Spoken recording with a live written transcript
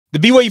The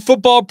BYU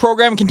football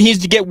program continues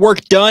to get work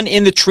done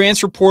in the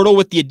transfer portal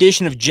with the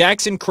addition of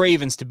Jackson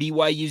Cravens to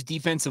BYU's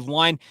defensive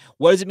line.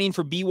 What does it mean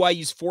for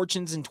BYU's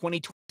fortunes in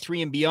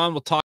 2023 and beyond? We'll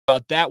talk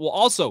about that. We'll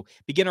also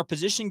begin our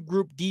position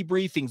group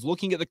debriefings,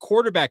 looking at the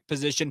quarterback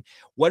position.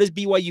 What does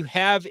BYU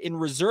have in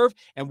reserve,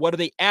 and what are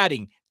they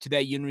adding to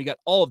that unit? We got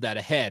all of that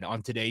ahead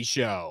on today's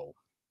show.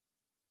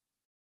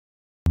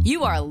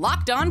 You are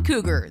Locked On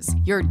Cougars,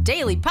 your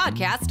daily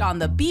podcast on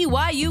the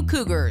BYU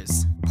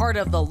Cougars, part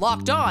of the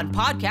Locked On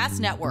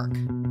Podcast Network,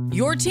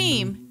 your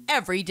team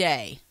every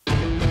day.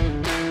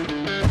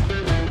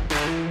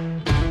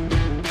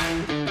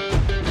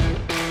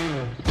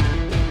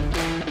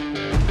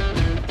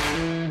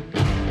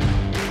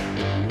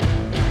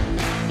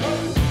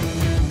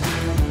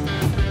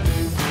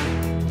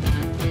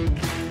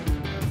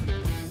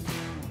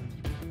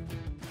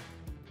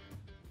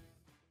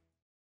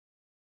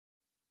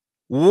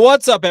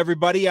 What's up,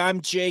 everybody?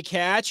 I'm Jake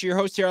Hatch, your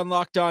host here on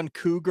Locked On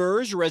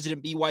Cougars, your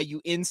resident BYU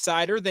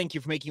insider. Thank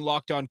you for making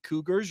Locked On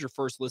Cougars your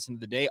first listen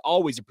of the day.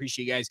 Always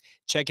appreciate you guys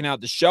checking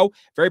out the show.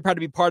 Very proud to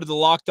be part of the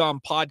Locked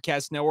On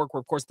Podcast Network, where,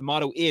 of course, the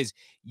motto is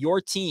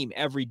your team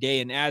every day.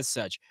 And as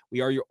such,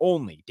 we are your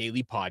only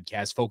daily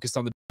podcast focused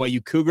on the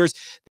BYU Cougars.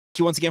 Thank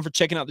you once again for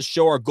checking out the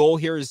show. Our goal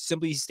here is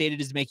simply stated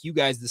is to make you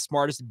guys the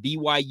smartest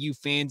BYU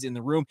fans in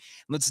the room.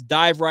 Let's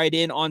dive right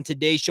in on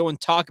today's show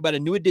and talk about a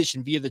new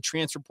addition via the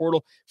transfer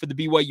portal for the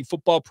BYU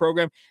football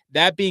program.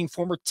 That being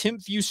former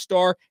Timpview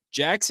star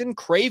Jackson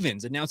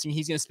Cravens, announcing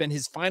he's going to spend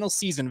his final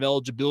season of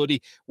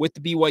eligibility with the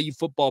BYU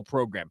football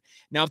program.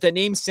 Now, if that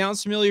name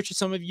sounds familiar to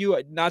some of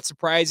you, not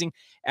surprising.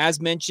 As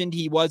mentioned,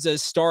 he was a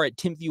star at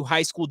Timpview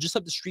High School just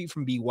up the street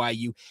from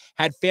BYU,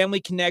 had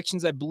family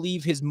connections. I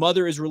believe his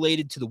mother is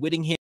related to the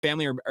Whittingham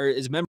family or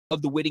is a member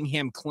of the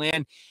Whittingham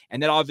clan,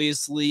 and that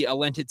obviously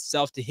lent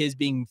itself to his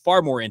being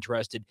far more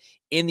interested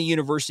in the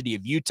University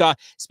of Utah.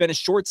 Spent a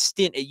short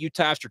stint at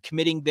Utah after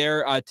committing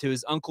there to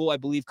his uncle, I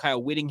believe,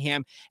 Kyle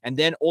Whittingham, and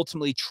then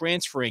ultimately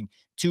transferring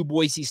to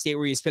Boise State,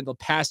 where he spent the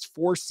past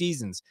 4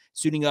 seasons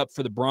suiting up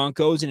for the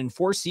Broncos. And in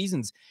 4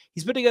 seasons,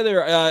 he's put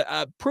together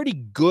a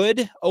pretty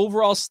good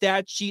overall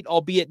stat sheet,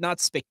 albeit not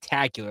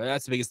spectacular.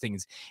 That's the biggest thing.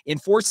 Is in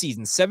 4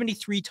 seasons,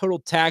 73 total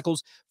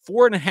tackles,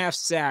 4.5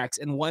 sacks,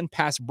 and 1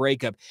 pass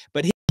breakup.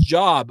 But his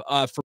job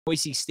for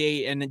Boise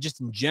State and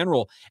just in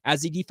general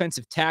as a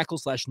defensive tackle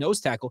 / nose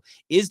tackle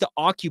is to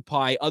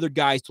occupy other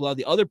guys, to allow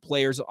the other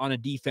players on a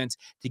defense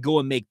to go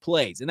and make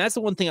plays. And that's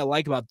the one thing I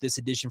like about this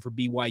addition for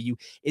BYU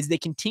is they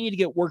continue to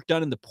get work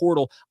done in the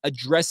portal,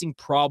 addressing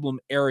problem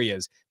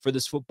areas for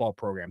this football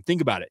program.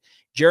 Think about it.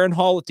 Jaren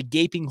Hall at the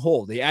gaping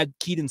hole. They add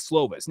Keaton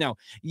Slovis. Now,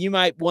 you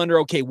might wonder,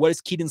 okay, what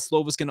is Keaton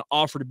Slovis going to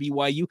offer to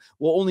BYU?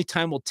 Well, only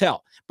time will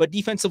tell. But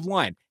defensive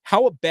line,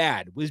 how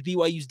bad was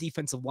BYU's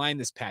defensive line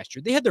this past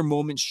year? They had their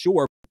moments,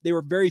 sure. They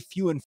were very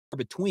few and far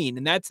between,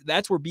 and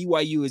that's where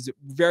BYU is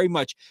very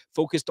much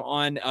focused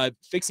on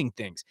fixing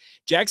things.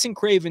 Jackson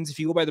Cravens, if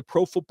you go by the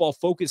Pro Football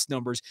Focus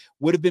numbers,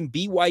 would have been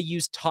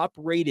BYU's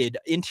top-rated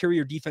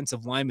interior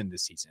defensive lineman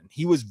this season.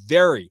 He was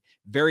very,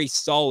 very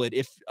solid,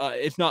 if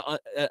not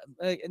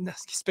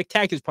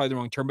spectacular is probably the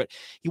wrong term, but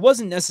he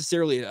wasn't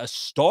necessarily a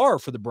star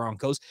for the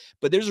Broncos.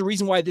 But there's a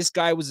reason why this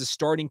guy was a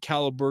starting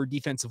caliber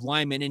defensive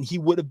lineman, and he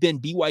would have been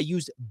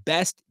BYU's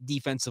best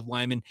defensive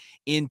lineman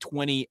in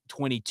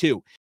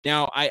 2022.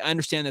 Now, I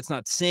understand that's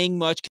not saying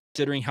much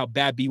considering how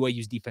bad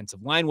BYU's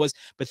defensive line was,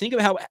 but think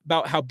about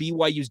how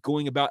BYU's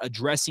going about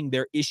addressing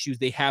their issues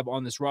they have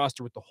on this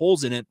roster with the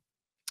holes in it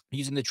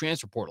using the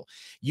transfer portal.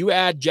 You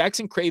add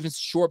Jackson Cravens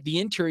to shore up the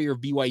interior of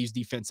BYU's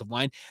defensive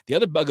line. The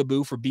other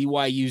bugaboo for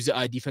BYU's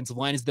defensive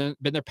line has been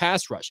their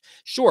pass rush.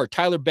 Sure,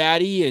 Tyler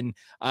Batty and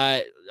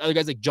other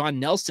guys like John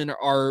Nelson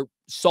are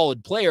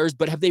solid players,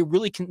 but have they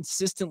really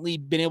consistently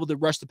been able to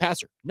rush the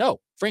passer?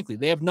 No, frankly,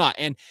 they have not.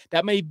 And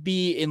that may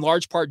be in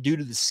large part due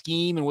to the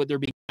scheme and what they're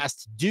being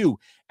asked to do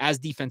as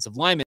defensive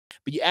linemen.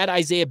 But you add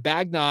Isaiah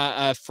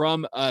Bagna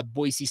from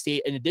Boise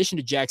State in addition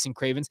to Jackson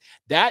Cravens,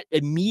 that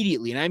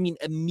immediately, and I mean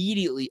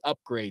immediately,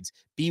 upgrades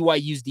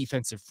BYU's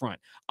defensive front.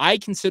 I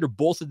consider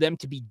both of them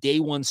to be day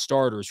one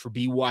starters for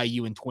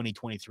BYU in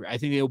 2023. I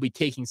think they will be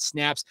taking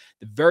snaps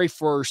the very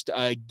first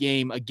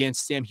game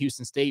against Sam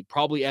Houston State,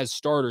 probably as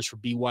starters for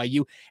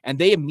BYU, and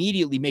they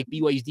immediately make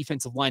BYU's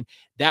defensive line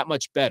that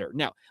much better.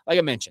 Now, like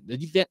I mentioned,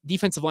 the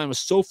defensive line was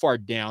so far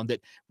down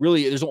that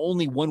really there's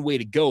only one way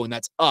to go, and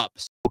that's up.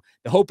 So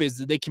the hope is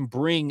that they can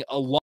bring a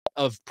lot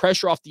of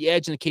pressure off the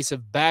edge in the case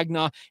of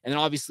Bagna, and then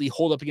obviously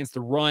hold up against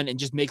the run and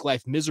just make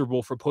life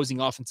miserable for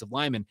opposing offensive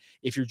linemen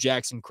if you're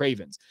Jackson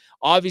Cravens.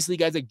 Obviously,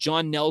 guys like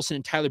John Nelson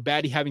and Tyler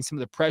Batty having some of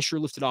the pressure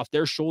lifted off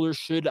their shoulders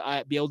should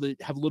be able to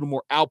have a little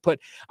more output.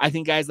 I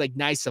think guys like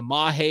Nisa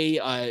Mahe,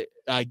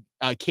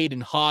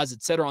 Caden Haas,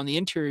 et cetera, on the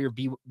interior of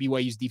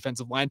BYU's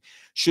defensive line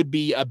should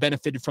be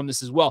benefited from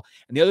this as well.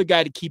 And the other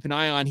guy to keep an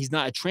eye on, he's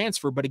not a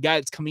transfer, but a guy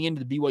that's coming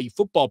into the BYU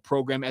football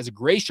program as a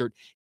gray shirt,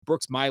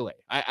 Brooks Miley.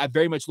 I'm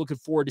very much looking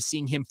forward to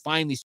seeing him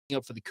finally suiting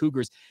up for the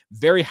Cougars.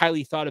 Very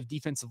highly thought of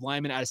defensive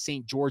lineman out of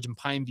St. George and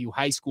Pineview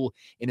High School.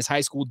 In his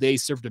high school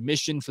days, served a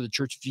mission for the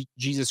Church of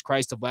Jesus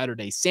Christ of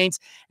Latter-day Saints,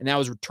 and that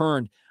was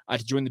returned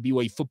to join the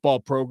BYU football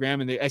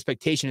program. And the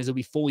expectation is he'll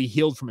be fully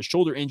healed from a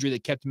shoulder injury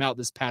that kept him out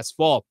this past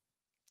fall.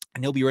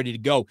 And he'll be ready to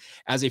go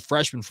as a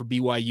freshman for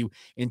BYU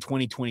in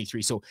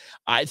 2023. So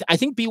I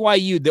think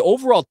BYU, the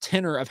overall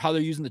tenor of how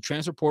they're using the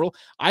transfer portal,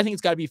 I think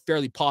it's got to be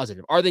fairly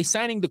positive. Are they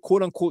signing the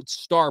quote-unquote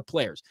star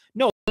players?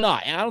 No,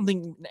 not. And I don't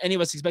think any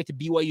of us expected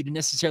BYU to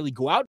necessarily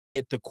go out and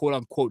get the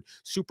quote-unquote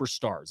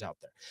superstars out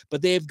there.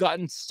 But they have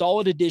gotten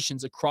solid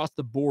additions across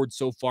the board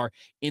so far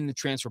in the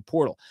transfer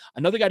portal.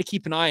 Another guy to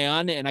keep an eye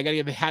on, and I got to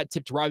give a hat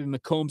tip to Robbie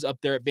McCombs up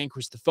there at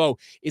Vanquish the Foe,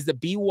 is that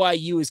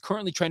BYU is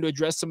currently trying to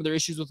address some of their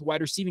issues with the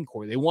wide receiving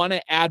core. They want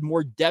to add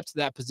more depth to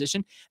that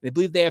position. They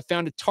believe they have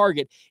found a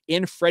target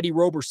in Freddie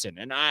Roberson.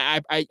 And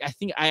I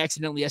think I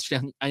accidentally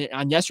yesterday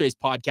on yesterday's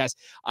podcast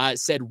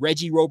said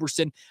Reggie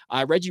Roberson.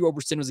 Reggie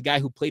Roberson was a guy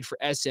who played for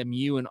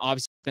SMU and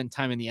obviously spent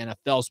time in the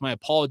NFL. So my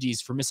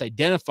apologies for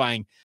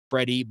misidentifying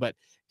Freddie, but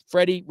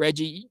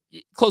Reggie,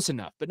 close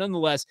enough. But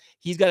nonetheless,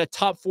 he's got a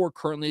top 4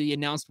 currently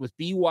announced with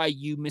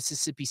BYU,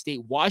 Mississippi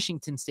State,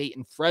 Washington State,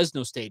 and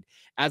Fresno State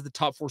as the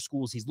top 4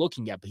 schools he's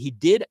looking at. But he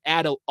did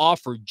add an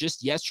offer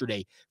just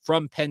yesterday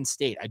from Penn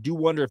State. I do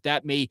wonder if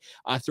that may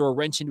throw a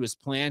wrench into his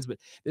plans. But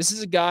this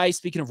is a guy,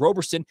 speaking of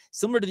Roberson,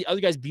 similar to the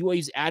other guys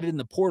BYU's added in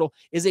the portal,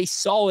 is a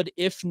solid,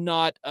 if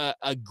not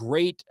a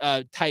great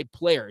type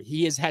player.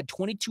 He has had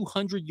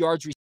 2,200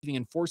 yards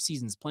in 4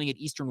 seasons playing at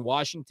Eastern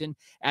Washington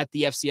at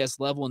the FCS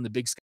level in the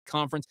Big Sky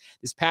Conference.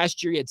 This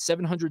past year, he had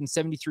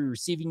 773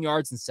 receiving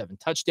yards and 7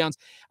 touchdowns.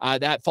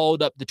 That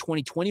followed up the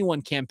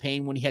 2021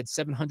 campaign when he had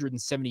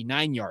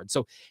 779 yards.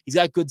 So he's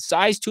got good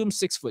size to him,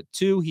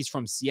 6'2". He's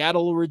from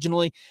Seattle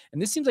originally,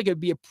 and this seems like it'd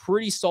be a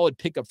pretty solid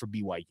pickup for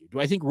BYU. Do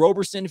I think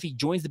Roberson, if he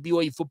joins the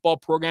BYU football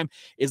program,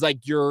 is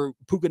like your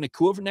Puka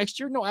Nacua for next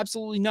year? No,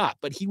 absolutely not.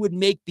 But he would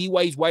make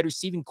BYU's wide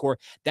receiving core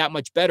that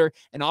much better,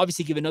 and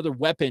obviously give another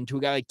weapon to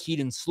a guy like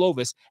Keaton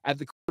Slovis at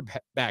the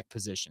quarterback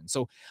position.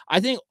 So I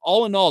think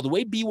all in all, the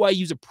way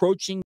BYU's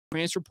approaching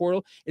transfer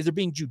portal is they're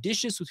being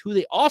judicious with who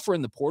they offer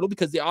in the portal,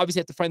 because they obviously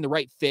have to find the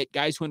right fit,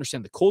 guys who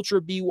understand the culture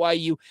of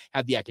BYU,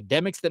 have the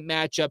academics that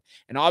match up,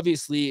 and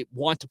obviously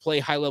want to play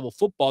high-level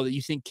football that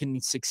you think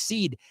can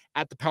succeed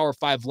at the Power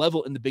 5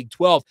 level in the Big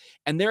 12,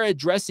 and they're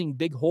addressing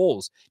big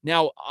holes.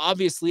 Now,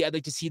 obviously, I'd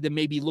like to see them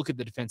maybe look at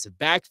the defensive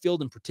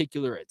backfield, in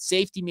particular at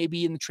safety,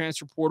 maybe in the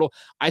transfer portal.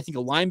 I think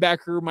a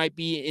linebacker might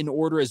be in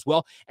order as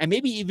well, and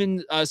maybe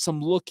even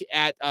some look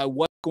at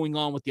what's going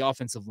on with the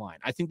offensive line.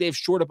 I think they've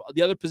shored up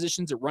the other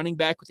positions at running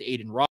back with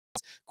Aiden Ross,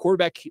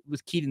 quarterback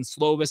with Keaton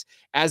Slovis.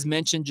 As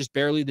mentioned, just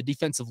barely. The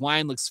defensive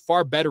line looks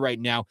far better right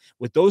now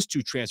with those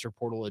 2 transfer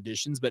portal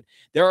additions, but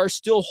there are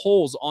still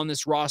holes on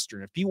this roster.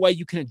 And if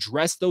BYU can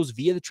address those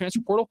via the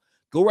transfer portal,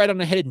 go right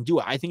on ahead and do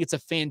it. I think it's a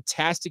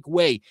fantastic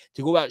way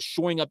to go about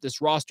shoring up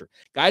this roster.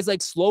 Guys like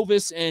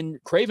Slovis and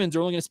Cravens are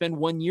only going to spend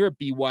 1 year at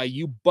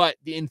BYU, but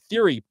in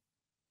theory,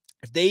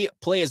 if they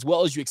play as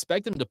well as you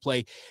expect them to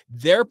play,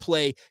 their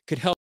play could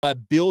help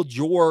build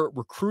your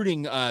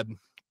recruiting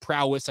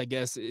prowess, I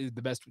guess is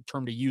the best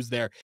term to use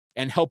there,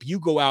 and help you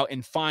go out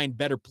and find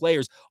better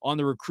players on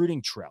the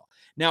recruiting trail.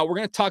 Now, we're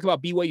going to talk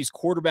about BYU's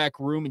quarterback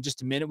room in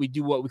just a minute. We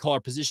do what we call our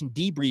position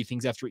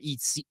debriefings after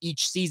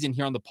each season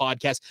here on the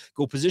podcast.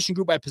 Go position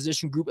group by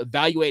position group,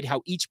 evaluate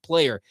how each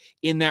player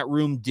in that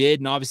room did,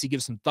 and obviously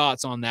give some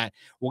thoughts on that.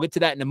 We'll get to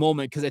that in a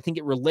moment because I think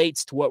it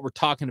relates to what we're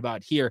talking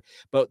about here.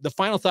 But the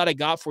final thought I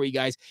got for you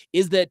guys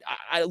is that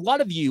a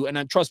lot of you,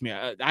 and trust me,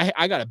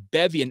 I got a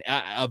bevy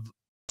of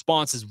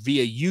responses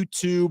via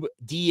YouTube,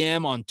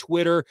 DM on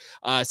Twitter.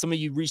 Some of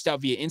you reached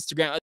out via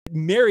Instagram, a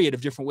myriad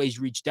of different ways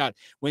you reached out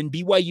when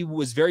BYU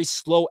was very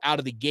slow out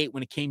of the gate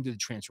when it came to the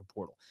transfer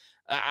portal.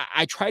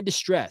 I tried to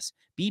stress,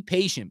 be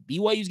patient.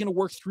 BYU is going to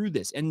work through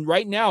this. And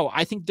right now,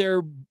 I think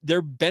they're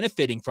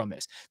benefiting from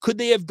this. Could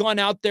they have gone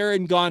out there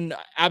and gone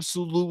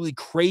absolutely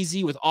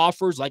crazy with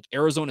offers like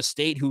Arizona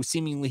State, who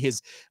seemingly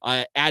has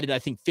added, I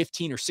think,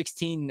 15 or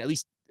 16, at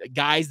least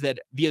guys that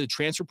via the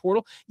transfer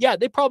portal? Yeah,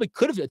 they probably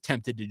could have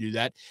attempted to do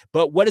that.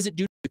 But what does it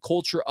do to the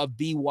culture of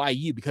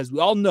BYU? Because we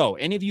all know,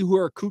 any of you who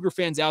are Cougar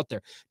fans out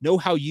there know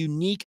how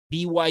unique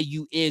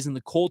BYU is and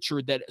the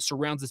culture that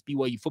surrounds this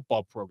BYU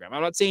football program.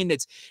 I'm not saying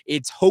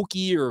it's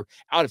hokey or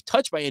out of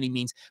touch by any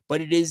means,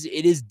 but it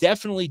is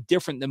definitely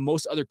different than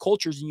most other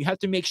cultures, and you have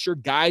to make sure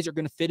guys are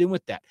going to fit in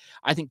with that.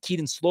 I think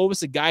Keaton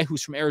Slovis, a guy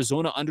who's from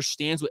Arizona,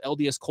 understands what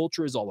LDS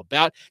culture is all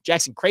about.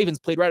 Jackson Cravens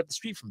played right up the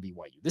street from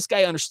BYU. This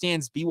guy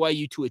understands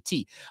BYU to a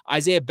T.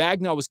 Isaiah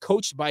Bagnall was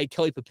coached by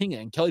Kelly Papinga,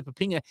 and Kelly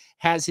Papinga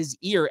has his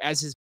ear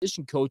as his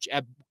position coach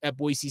at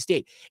Boise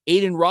State.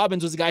 Aiden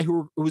Robbins was a guy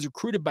who was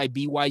recruited by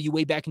BYU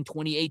way back in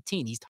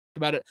 2018. He's talked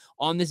about it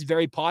on this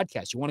very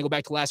podcast. You want to go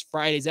back to last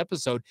Friday's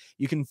episode,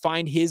 you can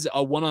find his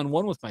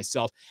one-on-one with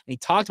myself. And he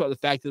talked about the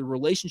fact that the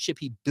relationship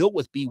he built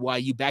with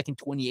BYU back in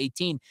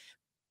 2018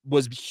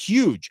 was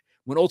huge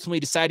when ultimately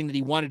deciding that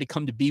he wanted to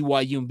come to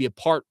BYU and be a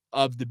part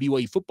of the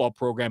BYU football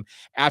program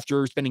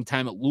after spending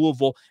time at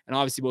Louisville and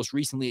obviously most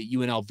recently at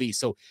UNLV.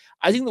 So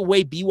I think the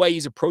way BYU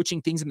is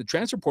approaching things in the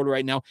transfer portal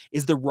right now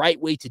is the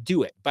right way to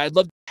do it. But I'd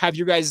love to have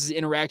your guys'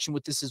 interaction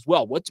with this as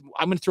well.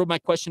 I'm going to throw my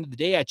question of the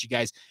day at you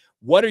guys.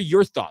 What are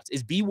your thoughts?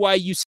 Is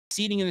BYU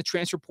succeeding in the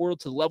transfer portal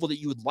to the level that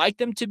you would like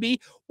them to be,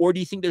 or do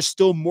you think there's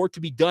still more to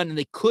be done and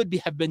they could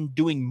have been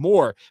doing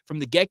more from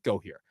the get-go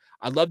here?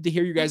 I'd love to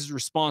hear your guys'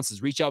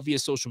 responses. Reach out via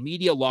social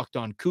media, Locked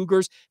On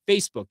Cougars,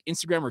 Facebook,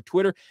 Instagram, or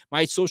Twitter.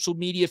 My social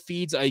media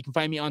feeds, you can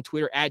find me on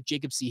Twitter at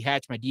Jacob C.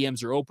 Hatch. My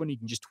DMs are open. You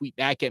can just tweet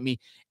back at me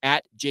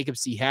at Jacob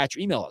C. Hatch, or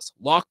email us,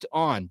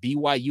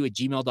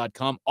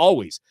 lockedonbyu@gmail.com.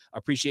 Always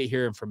appreciate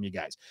hearing from you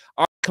guys.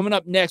 All right, coming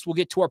up next, we'll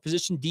get to our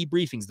position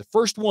debriefings. The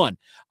first one,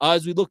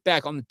 as we look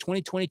back on the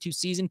 2022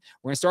 season,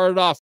 we're going to start it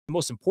off with the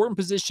most important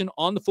position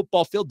on the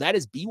football field. That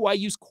is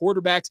BYU's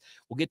quarterbacks.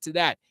 We'll get to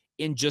that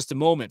in just a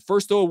moment.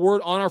 First, though, a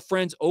word on our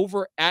friends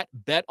over at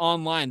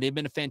BetOnline. They've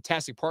been a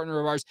fantastic partner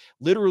of ours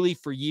literally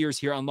for years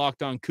here on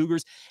Locked On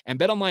Cougars. And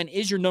BetOnline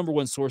is your number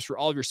one source for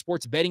all of your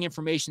sports betting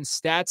information,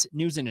 stats,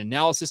 news, and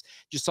analysis.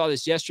 Just saw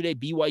this yesterday,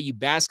 BYU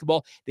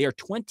basketball. They are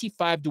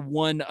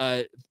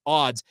 25-1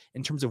 odds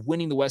in terms of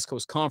winning the West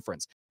Coast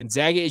Conference.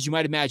 Gonzaga, as you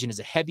might imagine, is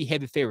a heavy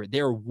favorite.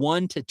 They are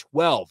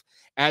 1-12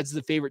 as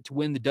the favorite to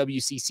win the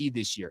WCC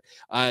this year.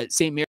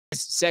 St. Mary's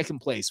second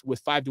place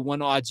with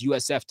 5-1 odds.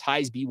 USF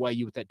ties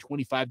BYU with that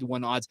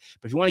 25-1 odds.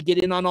 But if you want to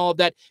get in on all of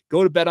that,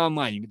 go to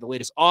BetOnline. You get the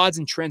latest odds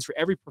and trends for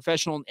every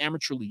professional and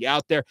amateur league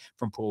out there,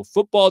 from pro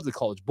football to the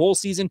college bowl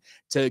season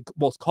to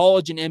both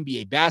college and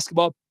NBA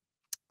basketball.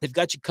 They've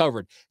got you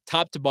covered,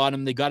 top to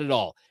bottom. They got it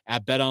all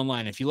at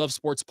BetOnline. If you love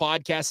sports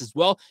podcasts as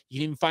well, you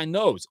can even find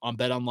those on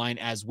BetOnline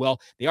as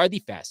well. They are the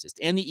fastest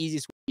and the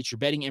easiest way to get your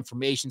betting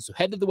information. So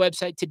head to the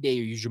website today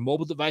or use your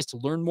mobile device to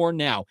learn more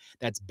now.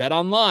 That's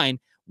BetOnline,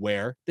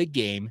 where the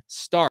game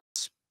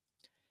starts.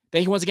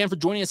 Thank you once again for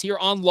joining us here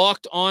on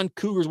Locked On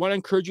Cougars. I want to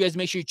encourage you guys to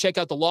make sure you check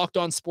out the Locked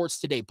On Sports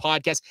Today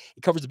podcast.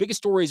 It covers the biggest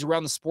stories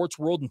around the sports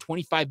world in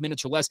 25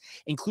 minutes or less,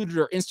 included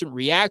our instant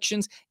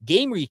reactions,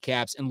 game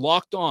recaps, and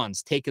Locked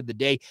On's take of the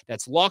day.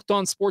 That's Locked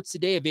On Sports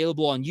Today,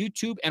 available on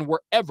YouTube and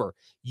wherever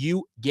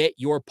you get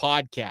your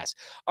podcasts.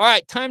 All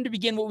right, time to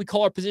begin what we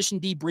call our position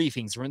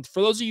debriefings.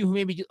 For those of you who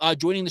may be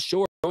joining the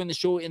show or joining the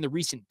show in the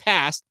recent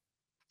past,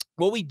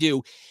 what we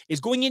do is,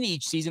 going into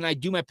each season, I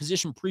do my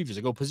position previews.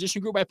 I go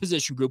position group by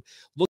position group,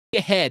 look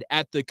ahead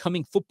at the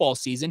coming football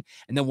season,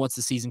 and then once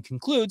the season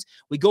concludes,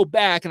 we go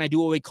back and I do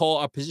what we call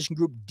our position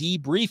group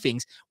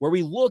debriefings, where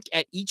we look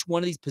at each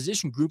one of these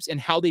position groups and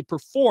how they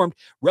performed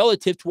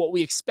relative to what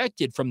we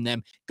expected from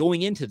them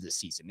going into the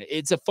season.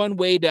 It's a fun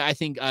way to, I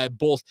think,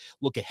 both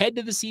look ahead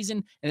to the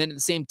season and then at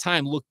the same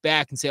time look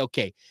back and say,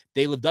 okay,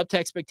 they lived up to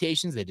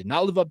expectations, they did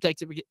not live up to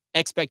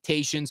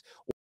expectations,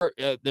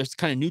 there's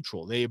kind of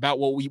neutral. They about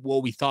what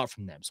we thought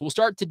from them. So we'll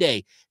start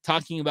today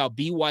talking about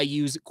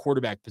BYU's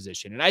quarterback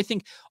position. And I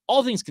think,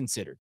 all things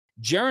considered,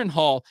 Jaren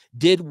Hall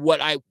did what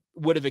I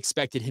would have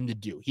expected him to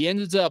do. He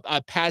ended up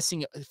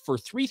passing for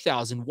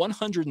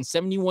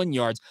 3,171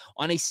 yards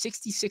on a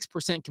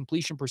 66%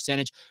 completion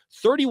percentage,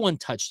 31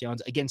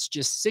 touchdowns against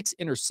just 6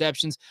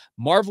 interceptions.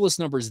 Marvelous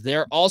numbers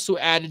there. Also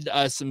added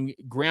some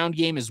ground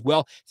game as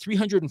well,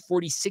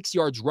 346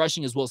 yards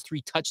rushing, as well as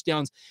 3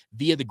 touchdowns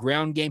via the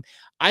ground game.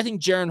 I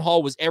think Jaren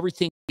Hall was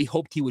everything we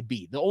hoped he would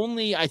be. The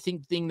only, I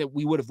think, thing that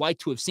we would have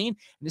liked to have seen,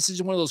 and this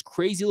is one of those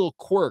crazy little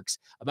quirks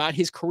about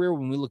his career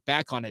when we look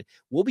back on it,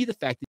 will be the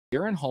fact that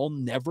Jaren Hall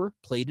never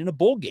played in a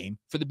bowl game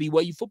for the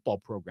BYU football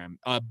program.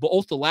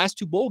 Both the last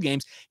 2 bowl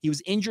games, he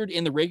was injured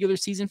in the regular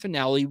season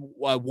finale,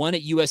 one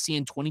at USC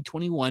in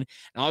 2021, and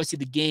obviously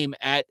the game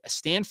at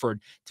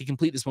Stanford to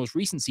complete this most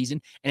recent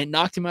season, and it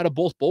knocked him out of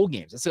both bowl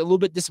games. That's a little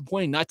bit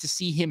disappointing not to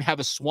see him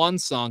have a swan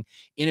song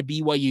in a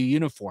BYU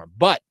uniform.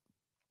 But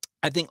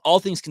I think, all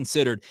things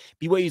considered,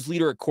 BYU's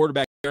leader at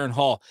quarterback, Jaren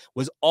Hall,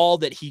 was all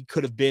that he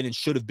could have been and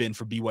should have been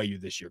for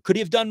BYU this year. Could he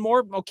have done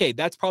more? Okay,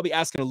 that's probably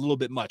asking a little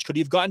bit much. Could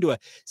he have gotten to a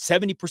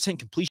 70%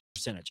 completion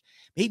percentage?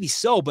 Maybe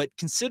so, but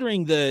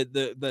considering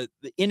the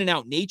in and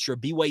out nature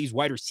of BYU's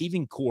wide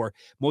receiving core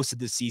most of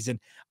this season,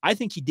 I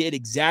think he did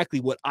exactly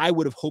what I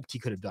would have hoped he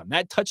could have done.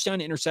 That touchdown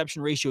to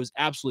interception ratio is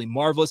absolutely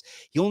marvelous.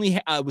 He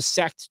only was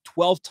sacked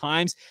 12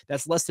 times.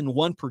 That's less than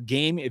 1 per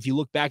game. If you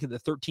look back at the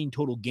 13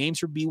 total games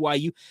for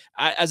BYU,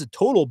 as a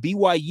total,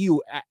 BYU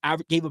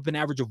gave up an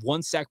average of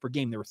 1 sack per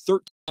game. There were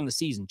 13 on the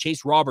season.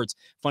 Chase Roberts,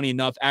 funny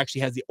enough,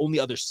 actually has the only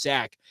other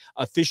sack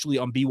officially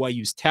on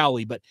BYU's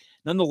tally, but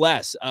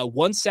nonetheless,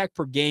 1 sack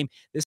per game.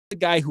 This is a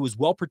guy who was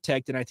well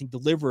protected and I think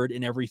delivered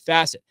in every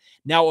facet.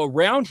 Now,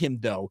 around him,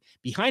 though,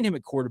 behind him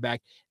at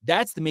quarterback,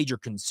 that's the major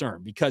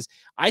concern, because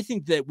I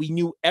think that we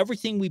knew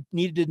everything we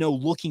needed to know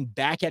looking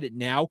back at it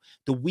now,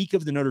 the week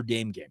of the Notre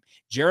Dame game.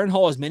 Jaren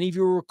Hall, as many of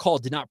you will recall,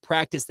 did not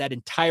practice that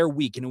entire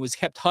week, and it was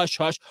kept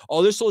hush-hush.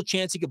 Oh, there's still a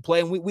chance he could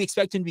play, and we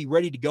expect him to be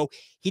ready to go.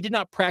 He did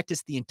not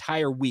practice the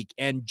entire week,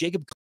 and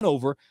Jacob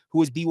Conover, who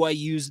was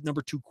BYU's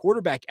number 2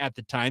 quarterback at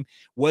the time,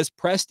 was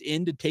pressed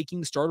into taking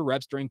the starter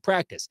reps during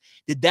practice.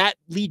 Did that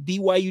lead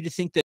BYU to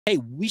think that, hey,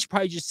 we should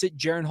probably just sit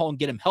Jaren Hall and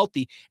get him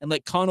healthy and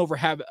let Conover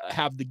have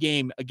the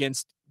game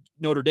against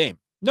Notre Dame?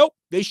 Nope.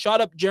 They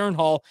shot up Jaren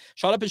Hall,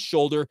 shot up his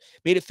shoulder,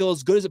 made it feel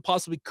as good as it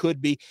possibly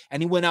could be,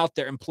 and he went out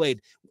there and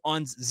played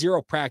on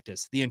 0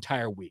 practice the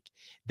entire week.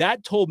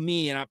 That told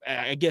me, and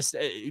I guess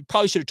it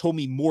probably should have told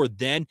me more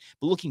then,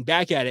 but looking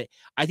back at it,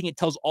 I think it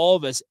tells all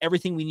of us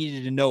everything we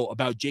needed to know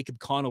about Jacob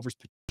Conover's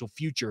potential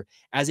future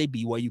as a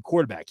BYU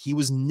quarterback. He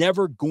was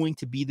never going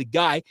to be the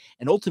guy,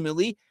 and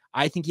ultimately,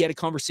 I think he had a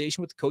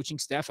conversation with the coaching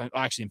staff.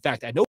 Actually, in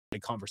fact, I know he had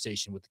a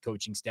conversation with the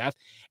coaching staff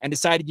and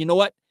decided, you know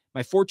what?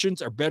 My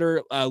fortunes are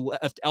better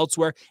left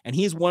elsewhere. And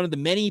he is one of the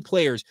many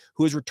players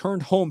who has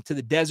returned home to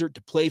the desert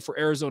to play for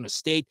Arizona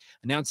State,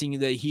 announcing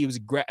that he's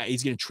going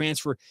to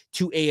transfer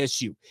to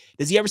ASU.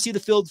 Does he ever see the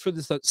field for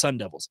the Sun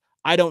Devils?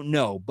 I don't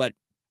know, but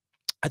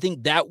I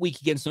think that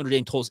week against Notre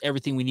Dame told us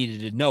everything we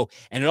needed to know.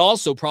 And it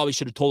also probably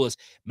should have told us,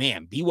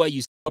 man,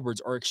 BYU's cupboards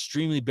are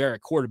extremely bare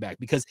at quarterback,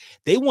 because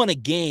they won a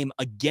game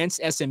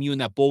against SMU in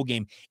that bowl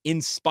game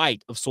in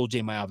spite of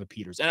Soljay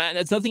Maiava-Peters. And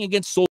that's nothing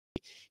against Soljay.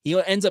 He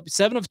ends up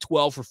 7 of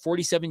 12 for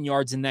 47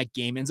 yards in that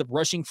game, ends up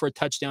rushing for a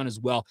touchdown as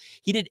well.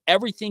 He did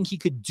everything he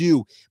could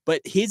do,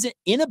 but his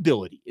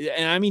inability,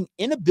 and I mean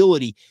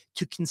inability,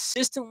 to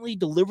consistently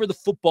deliver the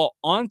football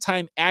on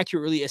time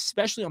accurately,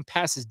 especially on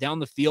passes down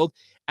the field,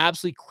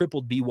 absolutely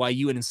crippled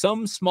BYU. And in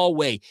some small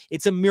way,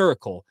 it's a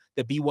miracle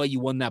that BYU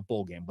won that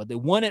bowl game, but they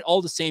won it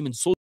all the same. And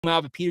Soljay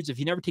Maiava-Peters, if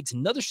he never takes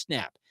another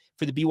snap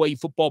for the BYU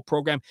football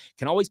program,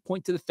 can always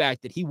point to the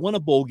fact that he won a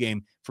bowl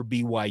game for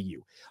BYU.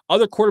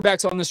 Other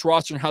quarterbacks on this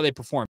roster and how they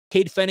perform.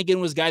 Cade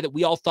Fennegan was a guy that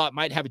we all thought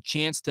might have a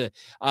chance to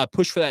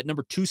push for that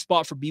number 2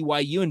 spot for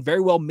BYU, and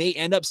very well may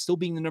end up still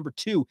being the number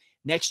 2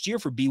 next year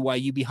for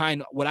BYU,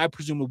 behind what I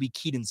presume will be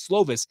Keaton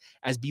Slovis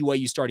as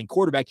BYU starting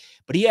quarterback.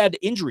 But he had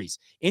injuries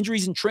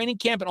in training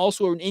camp, and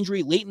also an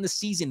injury late in the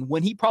season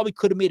when he probably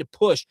could have made a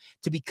push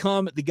to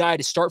become the guy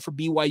to start for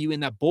BYU in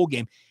that bowl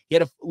game. He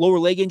had a lower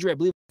leg injury, I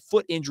believe a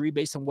foot injury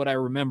based on what I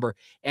remember,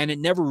 and it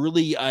never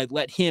really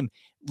let him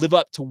live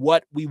up to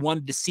what we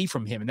wanted to see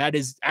from him, and that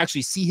is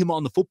actually see him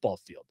on the football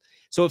field.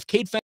 So if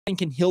Cade Fennegan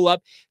can heal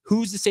up,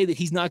 who's to say that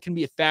he's not going to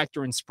be a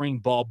factor in spring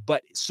ball?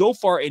 But so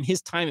far in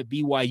his time at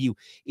BYU,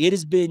 it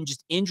has been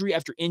just injury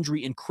after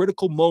injury in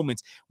critical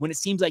moments when it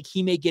seems like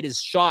he may get his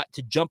shot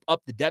to jump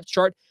up the depth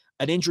chart.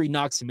 An injury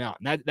knocks him out,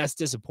 and that's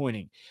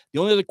disappointing. The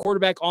only other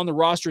quarterback on the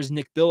roster is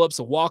Nick Billups,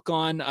 a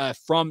walk-on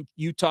from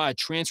Utah, a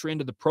transfer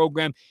into the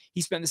program.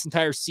 He spent this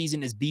entire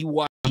season as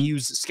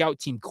BYU's scout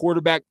team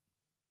quarterback.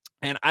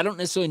 And I don't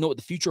necessarily know what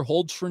the future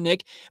holds for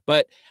Nick,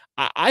 but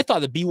I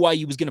thought that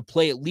BYU was going to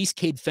play at least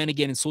Cade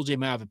Fennegan and Soljay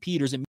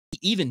Maiava-Peters and maybe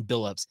even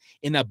Billups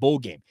in that bowl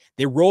game.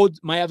 They rode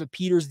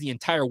Maiava-Peters the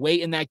entire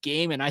way in that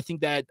game, and I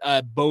think that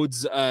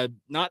bodes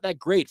not that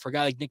great for a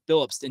guy like Nick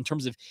Billups in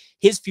terms of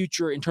his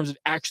future, in terms of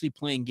actually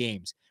playing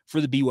games for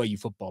the BYU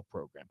football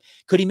program.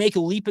 Could he make a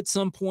leap at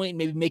some point,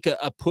 maybe make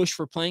a push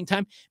for playing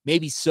time?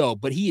 Maybe so,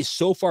 but he is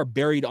so far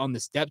buried on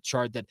this depth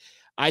chart that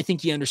I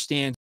think he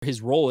understands what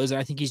his role is, and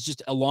I think he's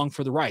just along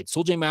for the ride.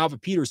 Soljay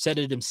Maiava-Peters said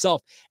it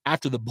himself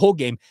after the bowl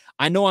game.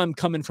 I know I'm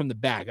coming from the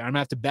back. I'm going to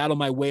have to battle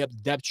my way up the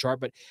depth chart,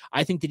 but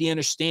I think that he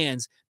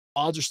understands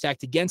odds are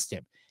stacked against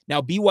him.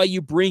 Now,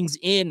 BYU brings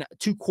in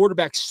 2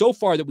 quarterbacks so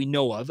far that we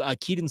know of.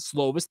 Keaton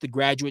Slovis, the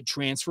graduate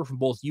transfer from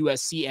both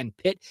USC and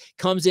Pitt,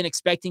 comes in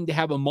expecting to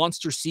have a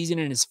monster season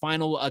in his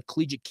final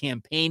collegiate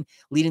campaign,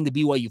 leading the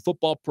BYU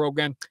football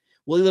program.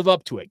 Will he live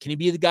up to it? Can he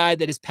be the guy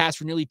that has passed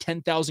for nearly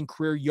 10,000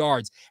 career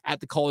yards at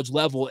the college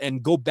level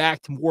and go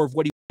back to more of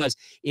what he was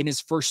in his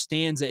first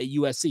stanza at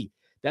USC?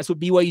 That's what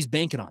BYU's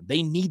banking on.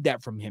 They need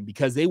that from him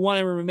because they want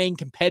to remain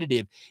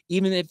competitive,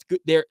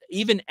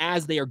 even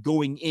as they are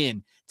going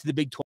in to the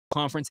Big 12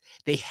 conference.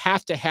 They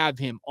have to have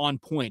him on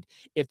point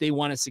if they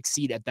want to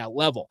succeed at that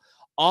level.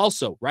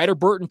 Also, Ryder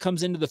Burton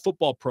comes into the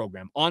football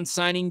program. On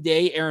signing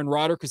day, Aaron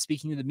Roderick was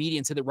speaking to the media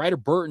and said that Ryder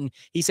Burton,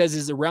 he says,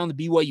 is around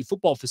the BYU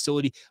football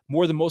facility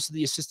more than most of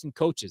the assistant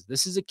coaches.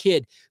 This is a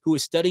kid who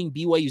is studying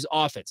BYU's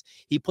offense.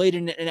 He played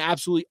in an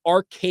absolutely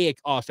archaic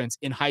offense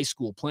in high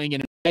school, playing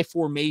in a high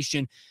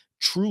formation,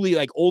 truly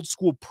like old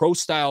school pro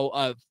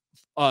style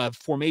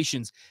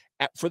formations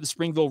for the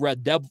Springville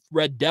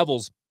Red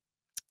Devils.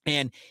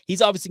 And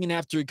he's obviously going to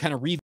have to kind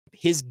of revamp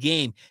his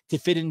game to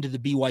fit into the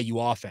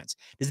BYU offense.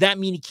 Does that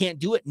mean he can't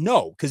do it?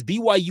 No, because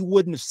BYU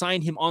wouldn't have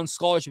signed him on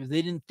scholarship if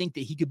they didn't think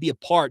that he could be a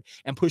part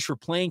and push for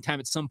playing time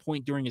at some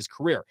point during his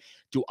career.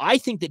 Do I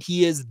think that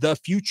he is the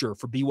future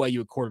for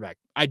BYU at quarterback?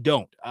 I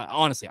don't.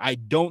 Honestly, I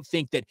don't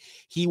think that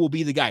he will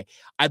be the guy.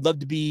 I'd love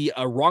to be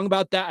wrong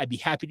about that. I'd be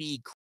happy to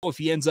eat crow if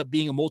he ends up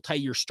being a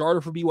multi-year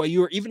starter for BYU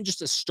or even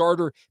just a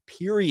starter,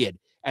 period,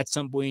 at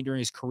some point during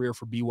his career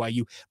for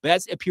BYU. But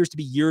that appears to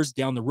be years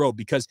down the road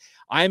because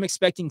I am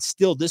expecting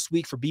still this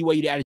week for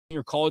BYU to add a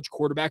junior college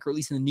quarterback, or at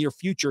least in the near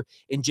future,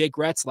 in Jake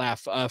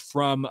Retzlaff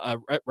from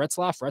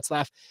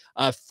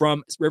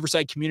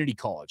Riverside Community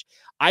College.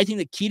 I think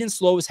that Keaton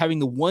Slovis having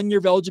the 1 year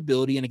of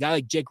eligibility and a guy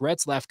like Jake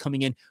Retzlaff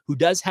coming in who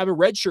does have a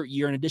redshirt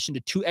year in addition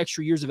to 2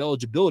 extra years of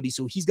eligibility,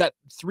 so he's got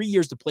 3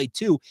 years to play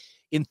too.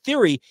 In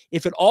theory,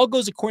 if it all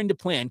goes according to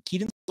plan,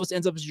 Keaton Slovis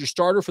ends up as your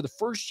starter for the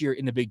first year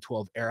in the Big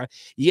 12 era.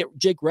 You get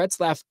Jake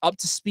Retzlaff up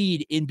to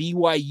speed in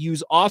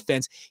BYU's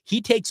offense.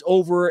 He takes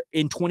over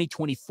in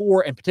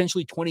 2024 and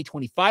potentially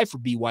 2025 for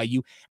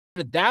BYU.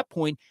 At that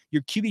point,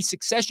 your QB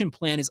succession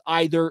plan is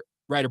either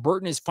Ryder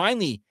Burton is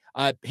finally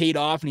paid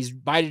off and he's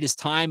bided his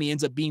time. He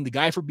ends up being the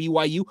guy for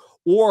BYU,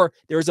 or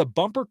there's a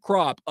bumper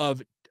crop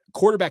of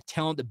quarterback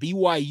talent that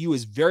BYU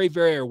is very,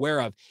 very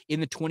aware of in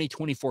the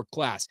 2024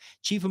 class.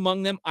 Chief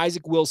among them,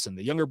 Isaac Wilson,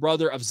 the younger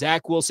brother of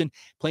Zach Wilson,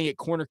 playing at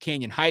Corner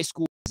Canyon High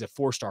School. He's a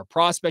four-star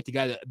prospect, a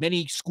guy that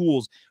many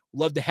schools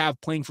love to have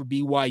playing for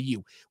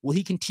BYU. Will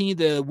he continue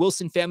the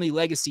Wilson family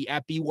legacy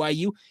at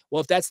BYU?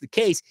 Well, if that's the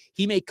case,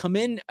 he may come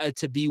in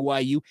to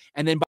BYU,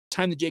 and then by the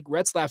time that Jake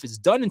Retzlaff is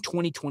done in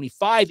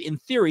 2025, in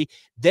theory,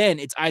 then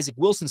it's Isaac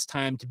Wilson's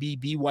time to be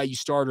BYU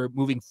starter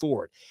moving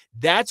forward.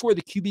 That's where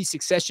the QB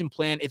succession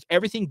plan, if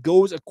everything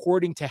goes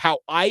according to how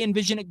I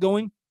envision it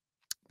going,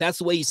 that's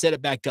the way you set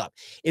it back up.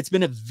 It's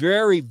been a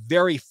very,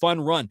 very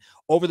fun run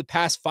over the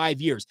past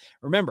 5 years.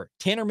 Remember,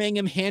 Tanner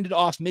Mangum handed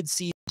off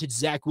midseason to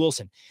Zach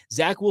Wilson.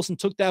 Zach Wilson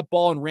took that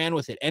ball and ran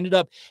with it, ended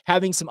up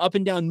having some up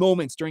and down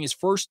moments during his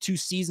first 2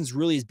 seasons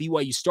really as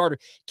BYU starter,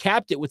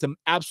 capped it with an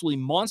absolutely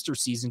monster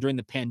season during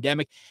the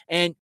pandemic.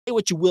 And say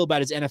what you will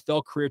about his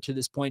NFL career to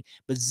this point,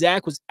 but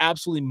Zach was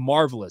absolutely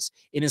marvelous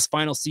in his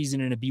final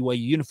season in a BYU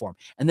uniform.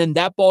 And then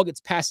that ball gets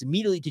passed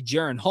immediately to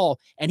Jaren Hall,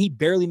 and he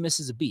barely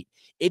misses a beat.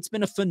 It's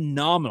been a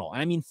phenomenal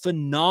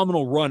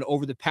run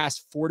over the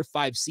past 4 to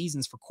 5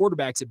 seasons for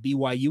quarterbacks at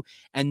BYU,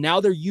 and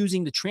now they're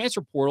using the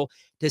transfer portal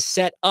to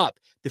set up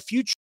the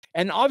future.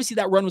 And obviously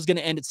that run was going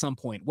to end at some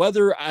point.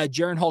 Whether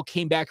Jaren Hall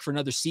came back for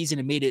another season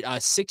and made it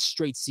 6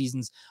 straight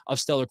seasons of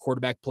stellar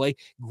quarterback play,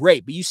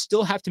 great. But you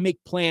still have to make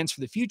plans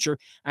for the future.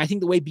 And I think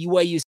the way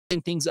BYU is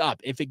setting things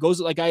up, if it goes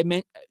like I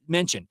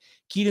mentioned,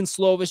 Keaton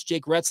Slovis,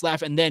 Jake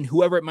Retzlaff, and then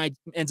whoever it might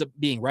ends up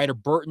being, Ryder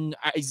Burton,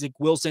 Isaac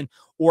Wilson,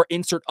 or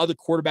insert other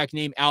quarterback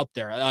name out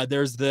there.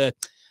 There's the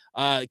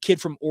kid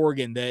from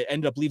Oregon that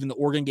ended up leaving the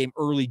Oregon game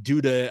early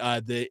due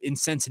to the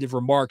insensitive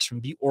remarks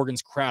from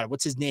Oregon's crowd.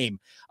 What's his name?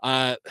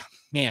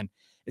 Man,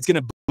 it's going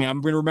to me.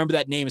 I'm going to remember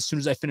that name as soon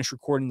as I finish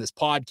recording this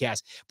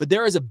podcast. But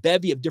there is a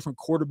bevy of different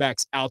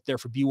quarterbacks out there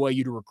for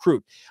BYU to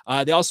recruit.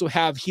 They also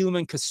have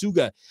Helaman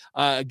Kasuga,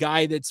 a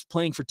guy that's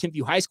playing for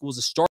Timpview High School as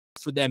a starter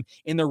for them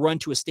in their run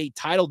to a state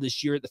title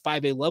this year at the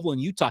 5A level in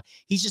Utah.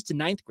 He's just a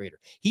 9th grader.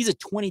 He's a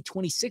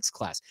 2026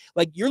 class.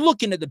 Like, you're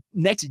looking at the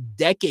next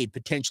decade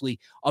potentially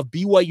of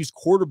BYU's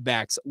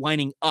quarterbacks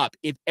lining up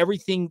if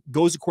everything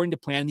goes according to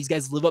plan and these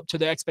guys live up to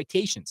their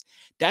expectations.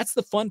 That's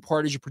the fun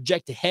part as you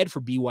project ahead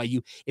for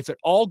BYU. If it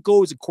all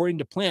goes according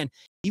to plan,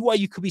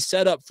 BYU could be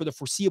set up for the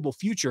foreseeable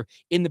future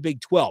in the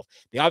Big 12.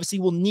 They obviously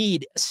will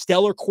need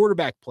stellar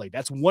quarterback play.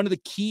 That's one of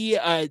the key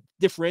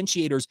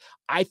differentiators,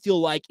 I feel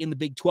like, in the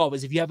Big 12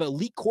 is if you have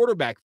elite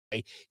quarterback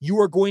play, you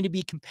are going to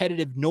be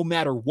competitive no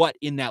matter what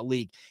in that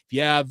league. If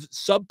you have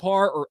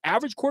subpar or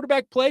average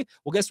quarterback play,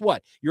 well, guess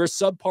what? You're a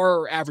subpar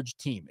or average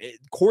team.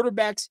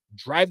 Quarterbacks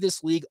drive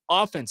this league.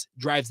 Offense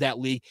drives that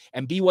league.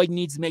 And BYU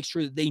needs to make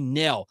sure that they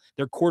nail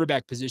their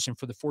quarterback position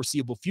for the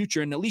foreseeable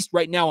future. And at least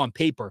right now on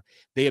paper,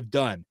 they have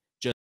done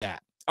just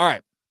that. All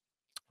right.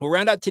 We'll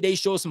round out today's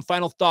show with some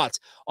final thoughts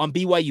on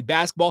BYU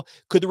basketball.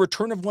 Could the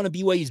return of one of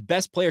BYU's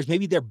best players,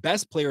 maybe their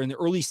best player in the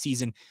early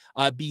season,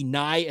 be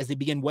Nye as they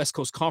begin West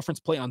Coast Conference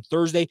play on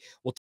Thursday?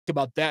 We'll talk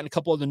about that and a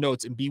couple other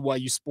notes in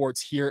BYU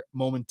sports here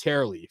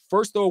momentarily.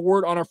 First, though, a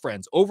word on our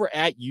friends over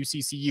at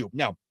UCCU.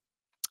 Now,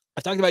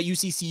 I've talked about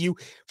UCCU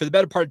for the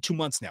better part of 2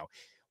 months now.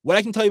 What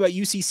I can tell you about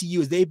UCCU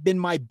is they've been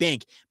my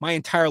bank my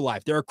entire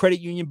life. They're a credit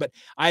union, but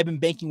I've been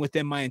banking with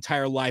them my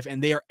entire life,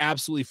 and they are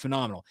absolutely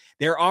phenomenal.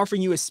 They're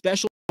offering you a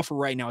special offer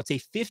right now. It's a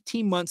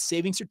 15-month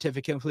savings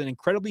certificate with an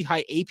incredibly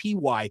high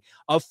APY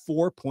of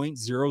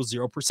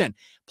 4.00%.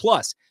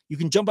 Plus, you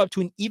can jump up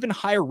to an even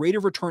higher rate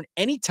of return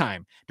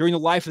anytime during the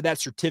life of that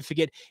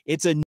certificate.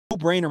 It's a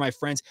no-brainer, my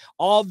friends.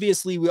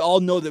 Obviously, we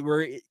all know that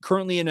we're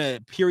currently in a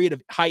period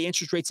of high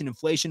interest rates and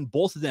inflation,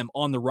 both of them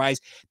on the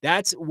rise.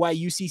 That's why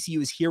UCCU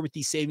is here with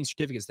these savings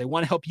certificates. They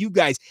want to help you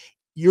guys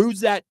use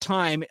that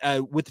time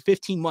with the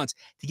 15 months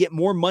to get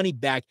more money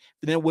back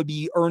than it would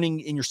be earning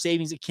in your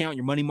savings account,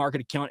 your money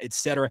market account,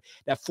 etc.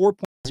 That 4.00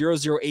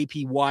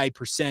 APY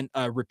percent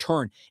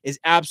return is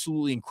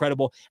absolutely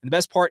incredible. And the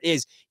best part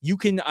is you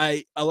can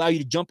allow you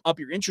to jump up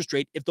your interest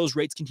rate if those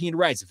rates continue to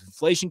rise. If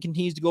inflation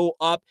continues to go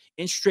up,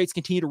 interest rates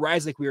continue to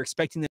rise like we were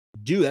expecting them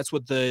to do. That's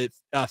what the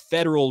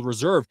Federal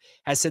Reserve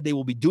has said they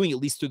will be doing at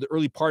least through the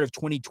early part of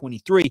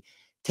 2023.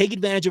 Take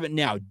advantage of it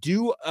now.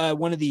 Do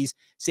one of these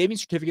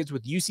savings certificates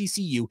with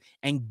UCCU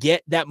and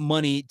get that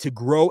money to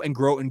grow and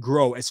grow and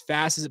grow as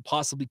fast as it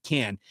possibly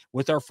can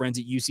with our friends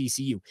at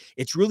UCCU.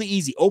 It's really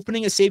easy.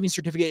 Opening a savings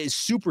certificate is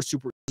super,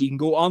 super easy. You can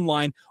go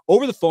online,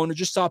 over the phone, or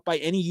just stop by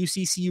any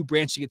UCCU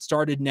branch to get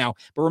started now.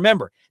 But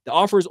remember, the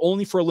offer is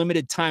only for a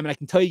limited time. And I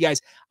can tell you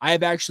guys, I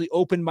have actually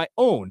opened my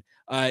own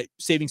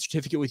savings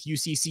certificate with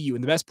UCCU.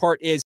 And the best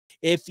part is,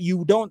 if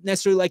you don't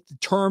necessarily like the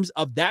terms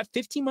of that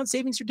 15-month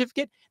savings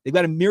certificate, they've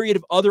got a myriad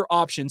of other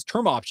options,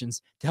 term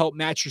options, to help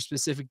match your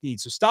specific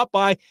needs. So stop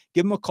by,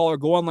 give them a call, or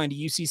go online to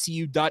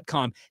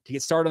uccu.com to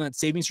get started on that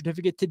savings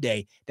certificate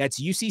today. That's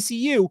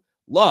UCCU.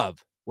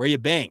 Love where you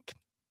bank.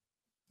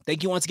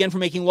 Thank you once again for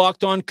making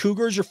Locked On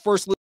Cougars your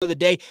first of the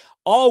day.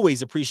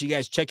 Always appreciate you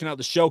guys checking out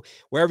the show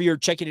wherever you're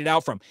checking it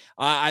out from.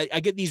 I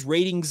get these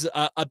ratings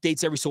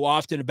updates every so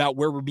often about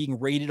where we're being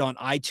rated on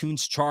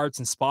iTunes charts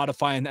and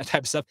Spotify and that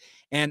type of stuff.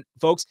 And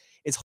folks,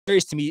 it's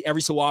hilarious to me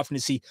every so often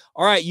to see,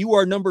 all right, you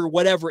are number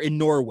whatever in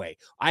Norway.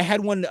 I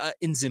had one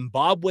in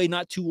Zimbabwe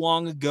not too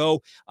long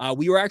ago.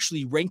 We were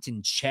actually ranked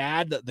in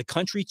Chad, the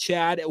country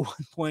Chad at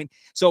one point.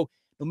 So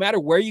no matter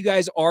where you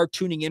guys are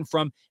tuning in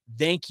from,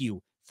 thank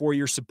you for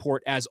your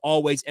support as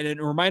always. And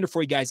a reminder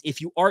for you guys,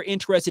 if you are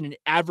interested in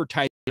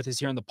advertising with us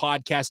here on the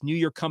podcast, New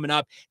Year coming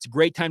up, it's a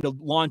great time to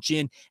launch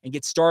in and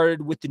get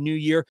started with the new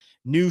year.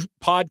 New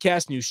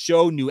podcast, new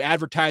show, new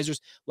advertisers.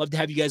 Love to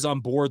have you guys on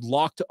board.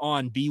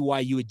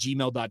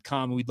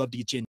 LockedOnBYU@gmail.com. And we'd love to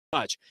get you in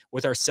touch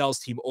with our sales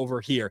team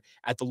over here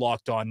at the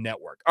Locked On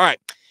Network. All right.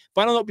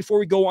 Final note before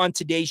we go on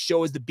today's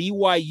show is the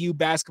BYU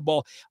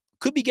basketball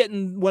could be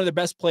getting one of their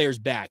best players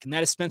back, and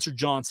that is Spencer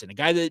Johnson, a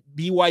guy that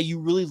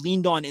BYU really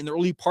leaned on in the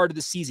early part of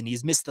the season. He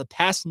has missed the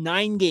past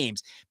 9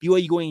 games,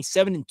 BYU going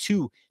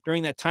 7-2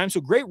 during that time,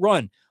 so great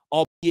run,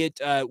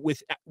 albeit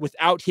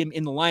without him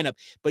in the lineup,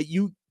 but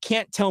you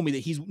can't tell me that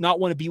he's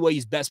not one of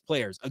BYU's best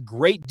players. A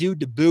great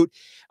dude to boot.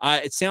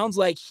 It sounds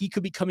like he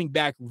could be coming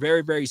back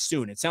very, very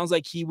soon. It sounds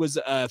like he was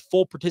a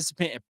full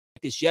participant at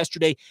practice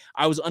yesterday.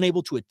 I was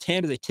unable to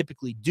attend, as I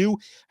typically do.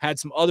 Had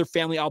some other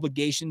family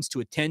obligations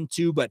to attend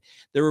to, but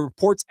there were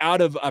reports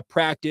out of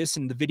practice,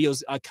 and the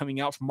videos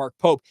coming out from Mark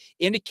Pope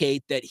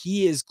indicate that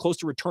he is close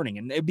to returning,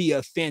 and it'd be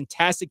a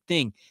fantastic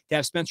thing to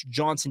have Spencer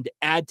Johnson to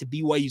add to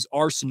BYU's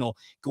arsenal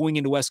going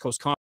into West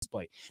Coast Conference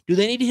play. Do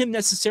they need him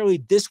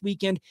necessarily this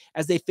weekend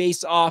as they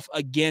face off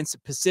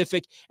against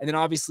Pacific, and then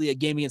obviously a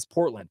game against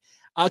Portland?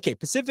 Okay,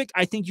 Pacific,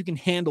 I think you can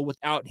handle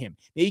without him.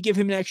 Maybe give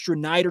him an extra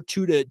night or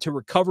two to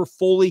recover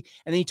fully,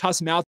 and then you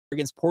toss him out there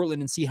against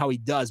Portland and see how he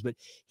does. But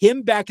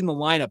him back in the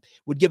lineup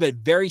would give a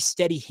very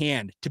steady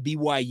hand to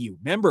BYU.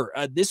 Remember,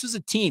 this was a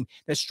team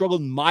that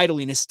struggled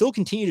mightily and has still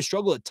continued to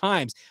struggle at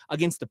times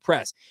against the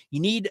press. You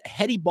need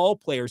heady ball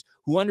players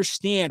who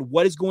understand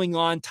what is going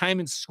on, time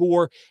and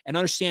score, and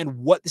understand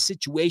what the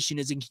situation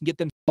is and can get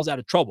themselves out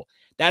of trouble.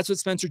 That's what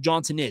Spencer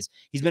Johnson is.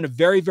 He's been a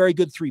very, very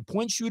good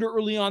three-point shooter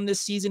early on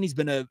this season. He's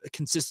been a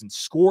consistent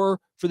scorer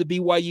for the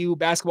BYU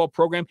basketball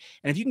program.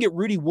 And if you can get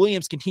Rudy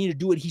Williams continue to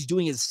do what he's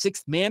doing as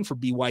 6th man for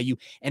BYU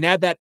and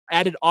add that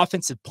added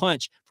offensive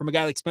punch from a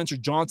guy like Spencer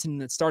Johnson in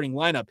that starting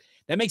lineup,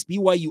 that makes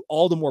BYU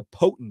all the more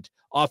potent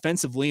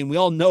offensively. And we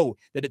all know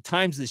that at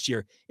times this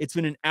year, it's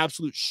been an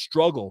absolute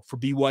struggle for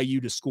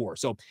BYU to score.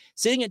 So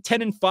sitting at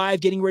 10-5,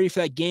 getting ready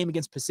for that game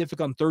against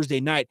Pacific on Thursday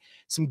night,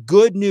 some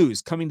good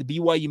news coming the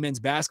BYU men's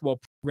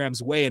basketball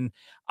program's way. And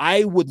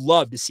I would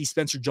love to see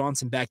Spencer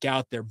Johnson back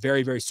out there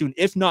very, very soon.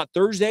 If not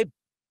Thursday,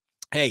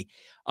 hey,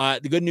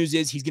 the good news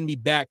is he's going to be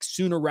back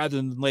sooner rather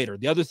than later.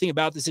 The other thing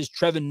about this is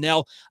Trevin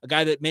Knell, a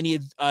guy that many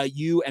of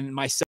you and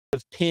myself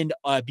have pinned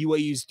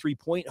BYU's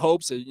three-point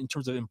hopes in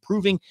terms of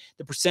improving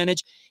the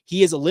percentage.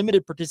 He is a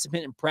limited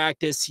participant in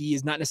practice. He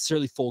is not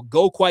necessarily full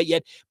go quite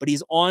yet, but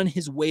he's on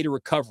his way to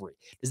recovery.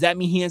 Does that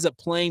mean he ends up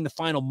playing the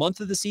final month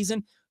of the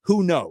season?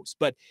 Who knows?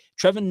 But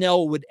Trevin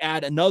Knell would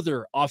add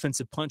another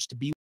offensive punch to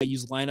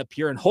BYU's lineup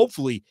here and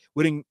hopefully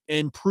would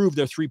improve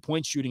their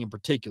three-point shooting in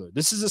particular.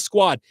 This is a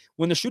squad,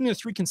 when they're shooting the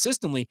three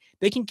consistently,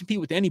 they can compete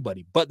with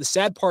anybody. But the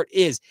sad part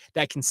is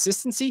that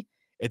consistency,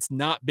 it's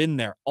not been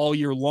there all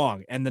year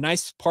long. And the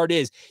nice part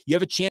is you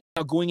have a chance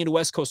now going into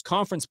West Coast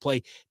Conference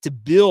play to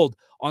build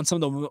on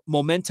some of the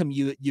momentum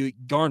you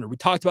garner. We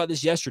talked about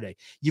this yesterday.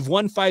 You've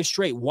won 5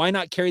 straight. Why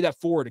not carry that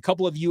forward? A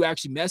couple of you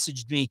actually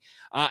messaged me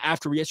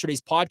after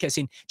yesterday's podcast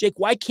saying, Jake,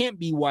 why can't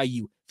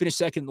BYU finish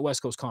second in the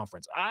West Coast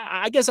Conference?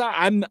 I guess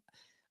I'm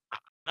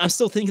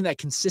still thinking that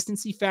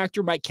consistency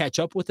factor might catch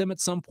up with them at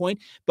some point,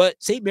 but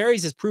St.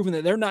 Mary's has proven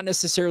that they're not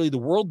necessarily the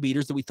world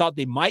beaters that we thought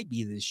they might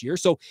be this year.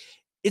 So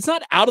it's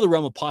not out of the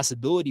realm of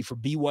possibility for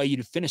BYU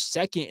to finish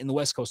second in the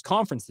West Coast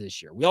Conference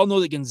this year. We all know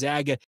that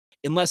Gonzaga,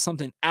 unless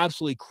something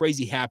absolutely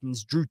crazy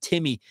happens, Drew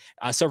Timme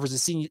suffers a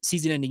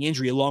season-ending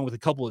injury along with a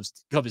couple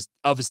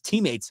of his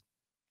teammates.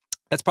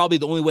 That's probably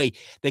the only way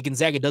that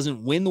Gonzaga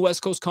doesn't win the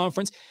West Coast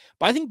Conference.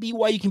 But I think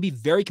BYU can be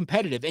very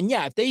competitive. And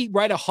yeah, if they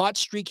ride a hot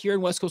streak here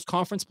in West Coast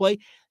Conference play,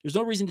 there's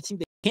no reason to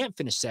think they can't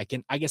finish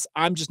second. I guess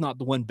I'm just not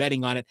the one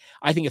betting on it.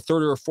 I think a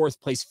 3rd or 4th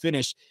place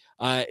finish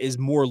is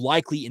more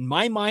likely in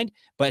my mind.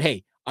 But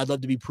hey, I'd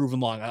love to be proven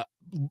wrong.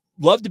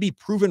 Love to be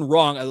proven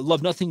wrong. I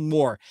love nothing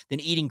more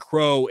than eating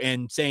crow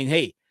and saying,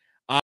 hey,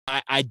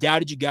 I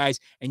doubted you guys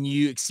and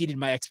you exceeded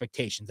my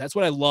expectations. That's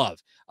what I love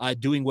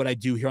doing what I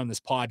do here on this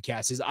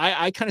podcast is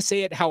I kind of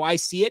say it how I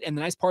see it. And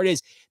the nice part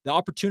is the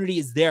opportunity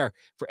is there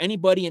for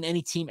anybody and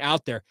any team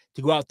out there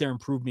to go out there and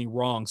prove me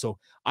wrong. So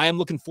I am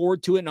looking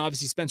forward to it. And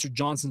obviously Spencer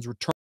Johnson's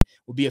return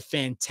will be a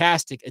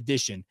fantastic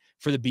addition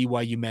for the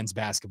BYU men's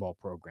basketball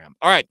program.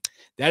 All right,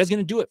 that is going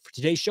to do it for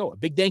today's show. A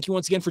big thank you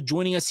once again for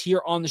joining us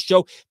here on the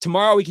show.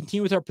 Tomorrow, we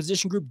continue with our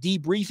position group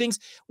debriefings.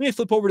 We may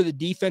flip over to the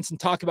defense and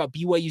talk about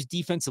BYU's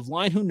defensive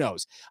line. Who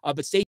knows?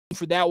 But stay tuned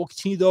for that. We'll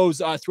continue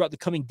those throughout the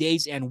coming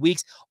days and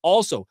weeks.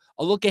 Also,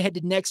 a look ahead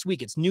to next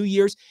week. It's New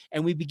Year's,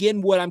 and we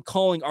begin what I'm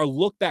calling our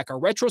look back, our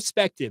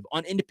retrospective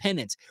on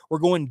independence. We're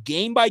going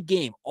game by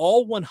game,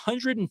 all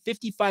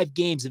 155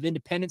 games of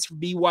independence for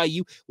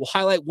BYU. We'll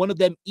highlight one of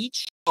them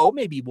each show.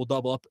 Maybe we'll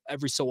double up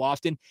every so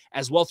often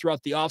as well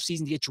throughout the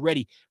offseason to get you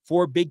ready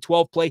for Big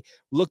 12 play.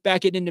 Look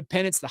back at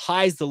independence, the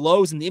highs, the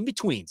lows, and the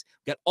in-betweens.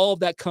 We've got all of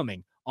that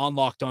coming on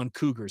Locked On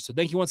Cougars. So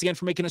thank you once again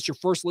for making us your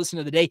first listen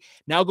of the day.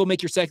 Now go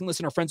make your second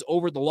listen. Our friends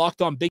over at the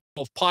Locked On Big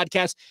 12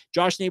 podcast.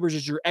 Josh Neighbors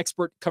is your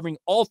expert covering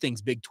all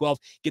things Big 12.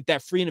 Get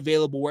that free and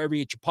available wherever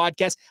you get your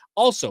podcast.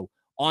 Also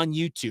on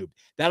YouTube.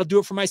 That'll do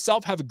it for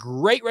myself. Have a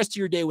great rest of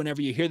your day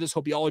whenever you hear this.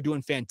 Hope you all are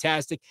doing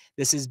fantastic.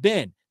 This has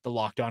been the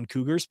Locked On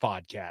Cougars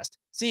podcast.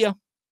 See ya.